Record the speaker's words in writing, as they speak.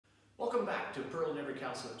Welcome back to Pearl Never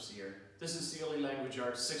Cowslips here. This is CLE Language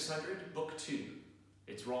Arts 600, Book 2.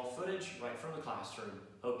 It's raw footage right from the classroom.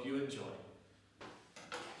 Hope you enjoy.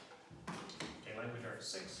 Okay, Language Arts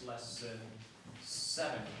 6, Lesson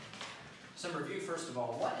 7. Some review first of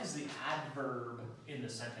all. What is the adverb in the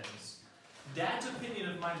sentence? Dad's opinion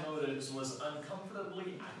of my motives was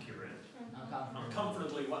uncomfortably accurate.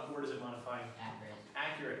 Uncomfortably, what word is it modifying? Accurate.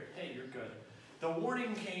 Accurate. Hey, you're good. The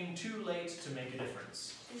warning came too late to make a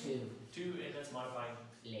difference. Too, and that's modifying?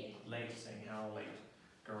 Late. Late, saying how late.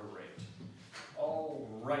 Great. All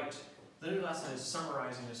right. The new lesson is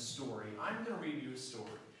summarizing a story. I'm going to read you a story.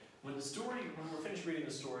 When we're finished reading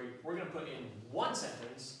the story, we're going to put in one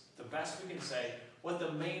sentence, the best we can say, what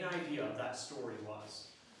the main idea of that story was.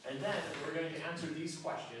 And then we're going to answer these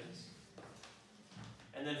questions.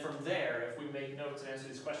 And then from there, if we make notes and answer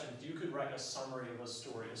these questions, you could write a summary of a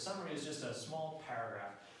story. A summary is just a small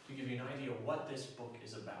paragraph to give you an idea of what this book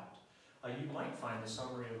is about. You might find the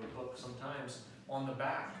summary of a book sometimes on the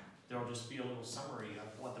back. There will just be a little summary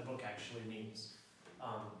of what the book actually means.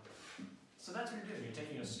 So that's what you're doing. You're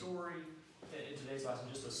taking a story, in today's lesson,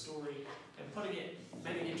 just a story, and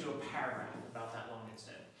making it into a paragraph about that long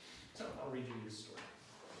instead. So I'll read you this story.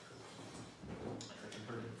 I've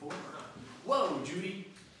heard it before or not. Whoa, Judy!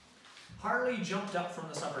 Harley jumped up from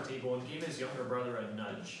the supper table and gave his younger brother a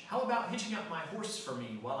nudge. How about hitching up my horse for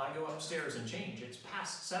me while I go upstairs and change? It's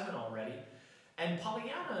past 7 already. And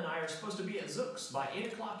Pollyanna and I are supposed to be at Zook's by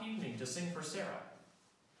 8 o'clock evening to sing for Sarah.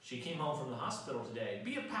 She came home from the hospital today.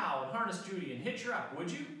 Be a pal and harness Judy and hitch her up,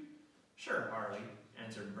 would you? Sure, Harley,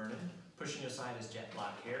 answered Vernon, pushing aside his jet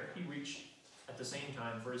black hair. He reached at the same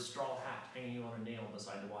time for his straw hat hanging on a nail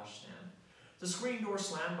beside the washstand. The screen door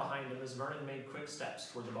slammed behind him as Vernon made quick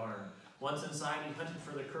steps toward the barn. Once inside, he hunted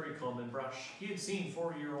for the curry comb and brush. He had seen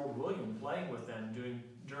 4-year-old William playing with them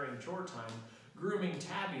during chore time, grooming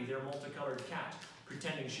Tabby, their multicolored cat,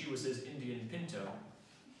 pretending she was his Indian pinto.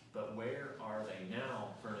 But where are they now,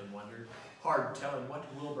 Vernon wondered, hard telling what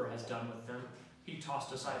Wilbur has done with them. He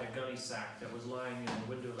tossed aside a gunny sack that was lying in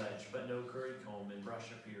the window ledge, but no curry comb and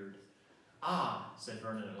brush appeared. Ah, said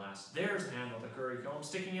Vernon at last, there's the handle of the curry comb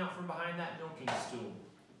sticking out from behind that milking stool.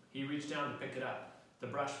 He reached down to pick it up. The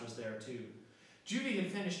brush was there too. Judy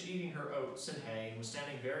had finished eating her oats and hay and was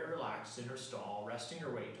standing very relaxed in her stall, resting her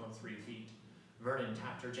weight on 3 feet. Vernon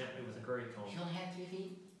tapped her gently with a curry comb. She only had 3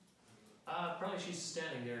 feet? Probably she's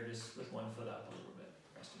standing there just with 1 foot up a little bit,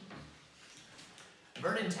 resting.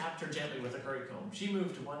 Vernon tapped her gently with a curry comb. She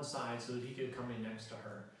moved to one side so that he could come in next to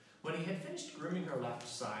her. When he had finished grooming her left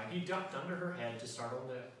side, he ducked under her head to start on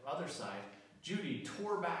the other side. Judy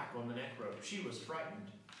tore back on the neck rope. She was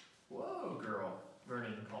frightened. Whoa, girl,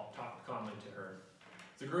 Vernon talked calmly to her.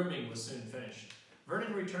 The grooming was soon finished.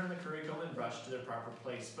 Vernon returned the curry comb and brush to their proper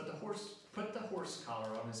place, but put the horse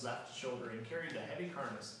collar on his left shoulder and carried the heavy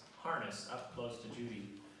harness up close to Judy.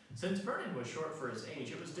 Since Vernon was short for his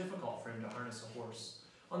age, it was difficult for him to harness a horse.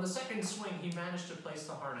 On the second swing, he managed to place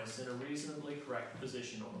the harness in a reasonably correct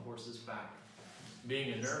position on the horse's back.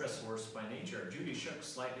 Being a nervous horse by nature, Judy shook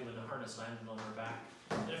slightly when the harness landed on her back.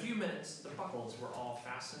 In a few minutes, the buckles were all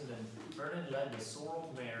fastened and Vernon led the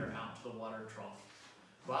sorrel mare out to the water trough.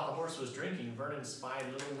 While the horse was drinking, Vernon spied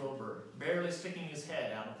little Wilbur, barely sticking his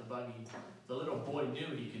head out of the buggy. The little boy knew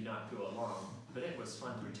he could not go along, but it was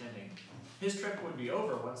fun pretending. His trip would be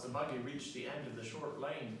over once the buggy reached the end of the short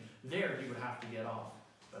lane. There he would have to get off.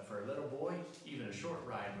 But for a little boy, even a short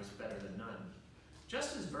ride was better than none.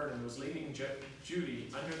 Just as Vernon was leading Judy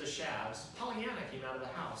under the shafts, Pollyanna came out of the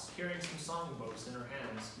house, carrying some songbooks in her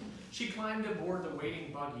hands. She climbed aboard the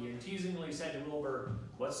waiting buggy and teasingly said to Wilbur,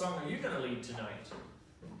 "What song are you going to lead tonight?"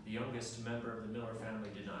 The youngest member of the Miller family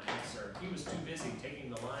did not answer. He was too busy taking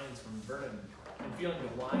the lines from Vernon and feeling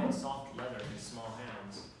the wide, soft leather in his small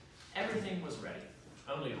hands. Everything was ready.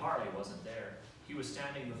 Only Harley wasn't there. He was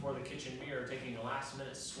standing before the kitchen mirror taking a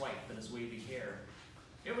last-minute swipe at his wavy hair.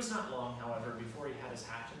 It was not long, however, before he had his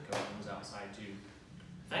hat and coat and was outside too.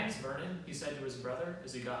 "Thanks, Vernon," he said to his brother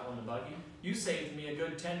as he got on the buggy. "You saved me a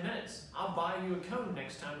good 10 minutes. I'll buy you a cone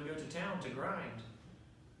next time we go to town to grind."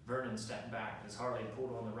 Vernon stepped back as Harley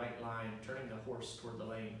pulled on the right line, turning the horse toward the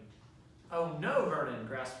lane. "Oh no, Vernon,"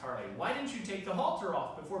 gasped Harley. "Why didn't you take the halter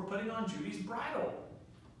off before putting on Judy's bridle?"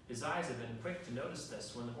 His eyes had been quick to notice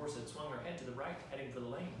this when the horse had swung her head to the right, heading for the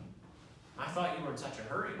lane. "I thought you were in such a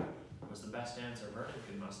hurry," was the best answer Vernon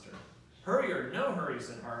could muster. "Hurry or no hurry,"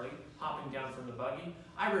 said Harley, hopping down from the buggy.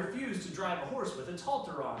 "I refuse to drive a horse with its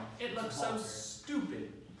halter on. It looks so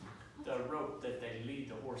stupid." The rope that they lead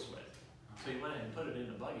the horse with. So he went ahead and put it in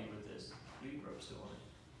the buggy with his lead rope still on it.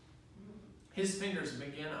 His fingers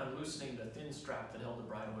began unloosening the thin strap that held the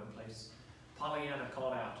bridle in place. Pollyanna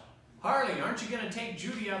called out, Harley, aren't you going to take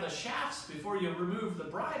Judy out of the shafts before you remove the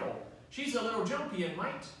bridle? She's a little jumpy and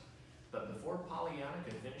might. But before Pollyanna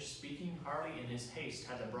could finish speaking, Harley in his haste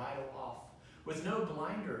had the bridle off. With no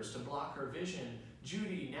blinders to block her vision,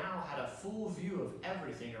 Judy now had a full view of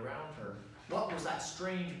everything around her. What was that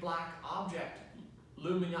strange black object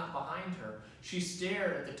looming up behind her? She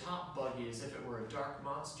stared at the top buggy as if it were a dark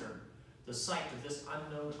monster. The sight of this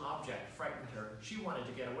unknown object frightened her. She wanted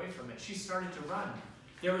to get away from it. She started to run.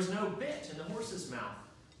 There was no bit in the horse's mouth.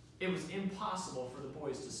 It was impossible for the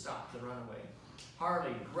boys to stop the runaway.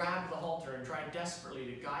 Harley grabbed the halter and tried desperately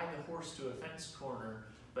to guide the horse to a fence corner,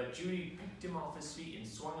 but Judy picked him off his feet and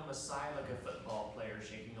swung him aside like a football player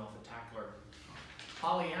shaking off a tackler.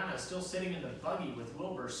 Pollyanna, still sitting in the buggy with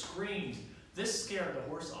Wilbur, screamed. This scared the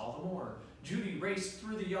horse all the more. Judy raced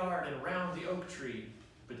through the yard and around the oak tree,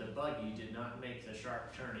 but the buggy did not make the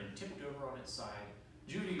sharp turn and tipped over on its side.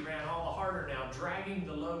 Judy ran all the harder now, dragging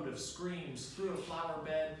the load of screams through a flower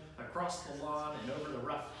bed, across the lawn, and over the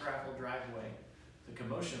rough gravel driveway. The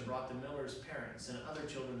commotion brought the Millers' parents and other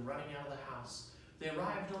children running out of the house. They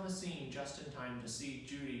arrived on the scene just in time to see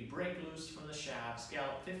Judy break loose from the shafts,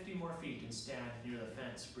 gallop 50 more feet, and stand near the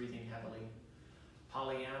fence, breathing heavily.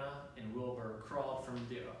 Pollyanna and Wilbur crawled from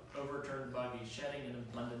the overturned buggy, shedding an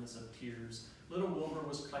abundance of tears. Little Wilbur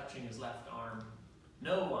was clutching his left arm.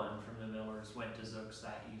 No one from the Millers went to Zook's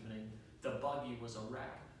that evening. The buggy was a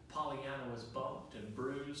wreck. Pollyanna was bumped and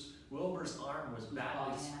bruised. Wilbur's arm was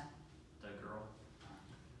badly... The girl.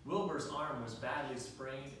 Wilbur's arm was badly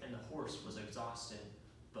sprained and the horse was exhausted.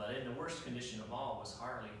 But in the worst condition of all was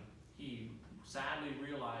Harley. He sadly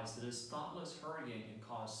realized that his thoughtless hurrying had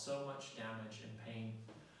caused so much damage and pain.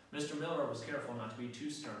 Mr. Miller was careful not to be too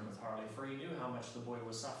stern with Harley, for he knew how much the boy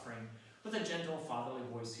was suffering. With a gentle, fatherly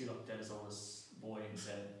voice, he looked at his oldest boy and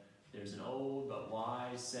said, "There's an old but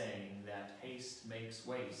wise saying that haste makes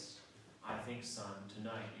waste. I think, son,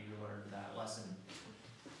 tonight you learned that lesson."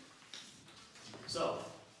 So,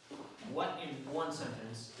 what in one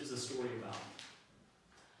sentence is the story about?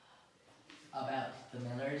 About the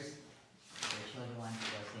Millers. Their children wanted to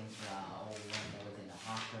go sing for an old woman that was in the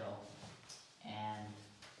hospital, and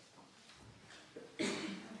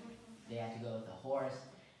they had to go with the horse,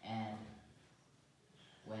 and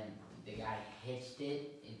when the guy hitched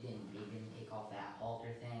it, they didn't take off that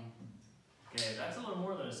halter thing. Okay, that's a little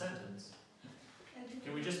more than a sentence.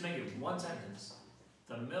 Can we just make it one sentence?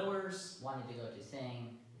 The Millers wanted to go to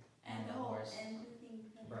sing, and the horse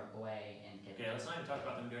broke away and kept. Okay, let's not even talk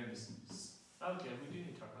about them going to okay, we do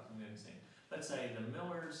need to talk about them going to sing. Let's say the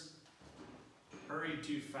Millers hurried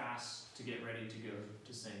too fast to get ready to go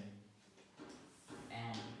to sing.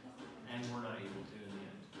 And we're not able to in the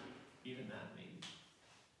end. Even that, maybe.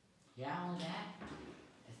 Yeah, only that?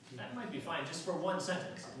 That might be fine, just for one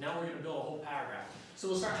sentence. Now we're going to build a whole paragraph. So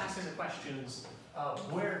we'll start asking the questions,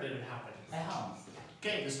 where did it happen? At home.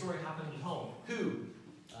 Okay, the story happened at home. Who?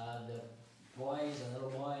 The boy, the little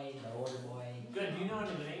boy, the older boy. Good, do you know any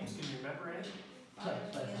of the names? Can you remember any?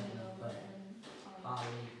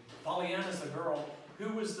 Pollyanna's the girl. Who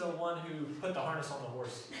was the one who put the harness on the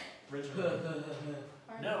horse originally?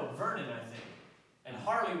 No, Vernon, I think. And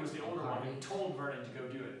Harley was the older one who told Vernon to go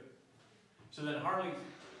do it. So then Harley...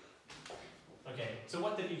 Okay, so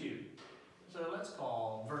what did he do? So let's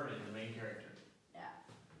call Vernon the main character. Yeah.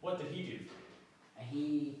 What did he do?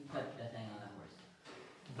 He put the thing on the horse.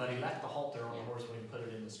 But he left the halter on the horse when he put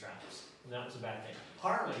it in the straps. And that was a bad thing.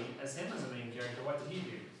 Harley, as him as a main character, what did he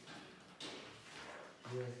do?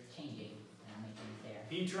 He was changing and making his hair.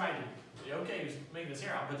 He tried to... Okay, he was making his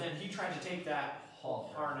hair out, but then he tried to take that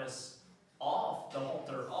harness off, the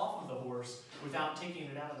halter off of the horse without taking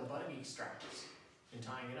it out of the buggy straps and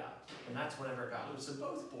tying it up. And that's whenever it got loose. So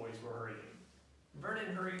both boys were hurrying.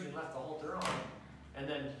 Vernon hurried and left the halter on. And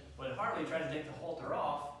then when Harley tried to take the halter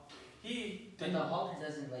off, he didn't... But the halter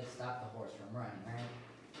doesn't like stop the horse from running, right?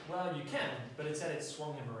 Well, you can, but it said it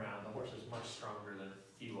swung him around. The horse was much stronger than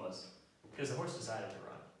he was because the horse decided to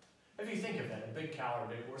run. If you think of it, a big cow or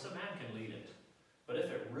a big horse, a man can lead it. But if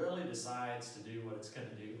it really decides to do what it's going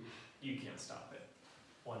to do, you can't stop it.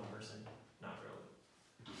 One person, not really.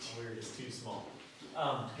 We're just too small.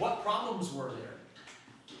 What problems were there?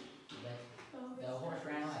 The horse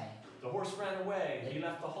ran away. The horse ran away. He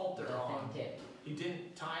left the halter on. He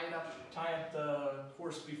didn't tie up the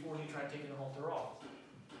horse before he tried taking the halter off.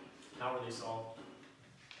 How were they solved?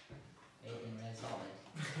 They didn't really solve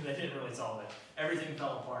it. They didn't really solve it. Everything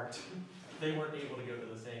fell apart. They weren't able to go to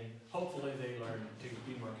the thing. Hopefully they learned to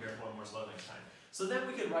be more careful and more slow next time. So then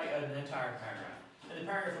we could write an entire paragraph. And the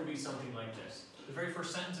paragraph would be something like this. The very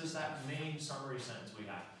first sentence is that main summary sentence we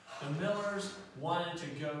have. The Millers wanted to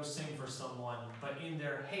go sing for someone, but in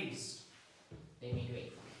their haste, They made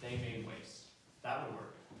waste. they made waste. That would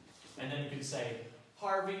work. And then you could say,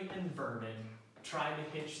 Harvey and Vernon tried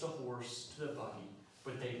to hitch the horse to the buggy,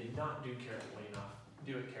 but they did not do it carefully enough.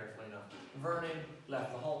 Vernon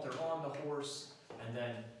left the halter on the horse, and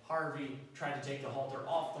then Harvey tried to take the halter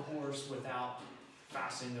off the horse without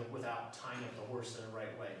tying up the horse in the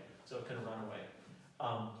right way, so it couldn't run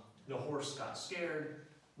away. The horse got scared.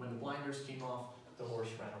 When the blinders came off, the horse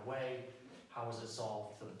ran away. How was it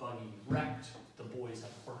solved? The buggy wrecked. The boys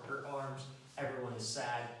have hurt arms. Everyone is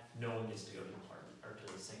sad. No one gets to go to the party or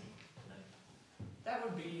to the singing tonight. That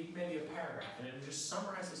would be maybe a paragraph, and it would just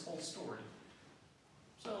summarize this whole story.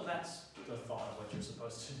 So that's the thought of what you're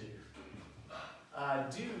supposed to do.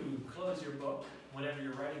 Do close your book whenever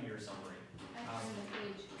you're writing your summary. I turned the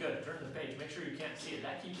page. Good, turn the page. Make sure you can't see it.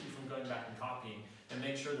 That keeps you from going back and copying. And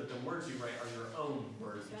make sure that the words you write are your own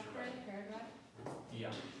words Do I that you have to write. write a paragraph? Yeah.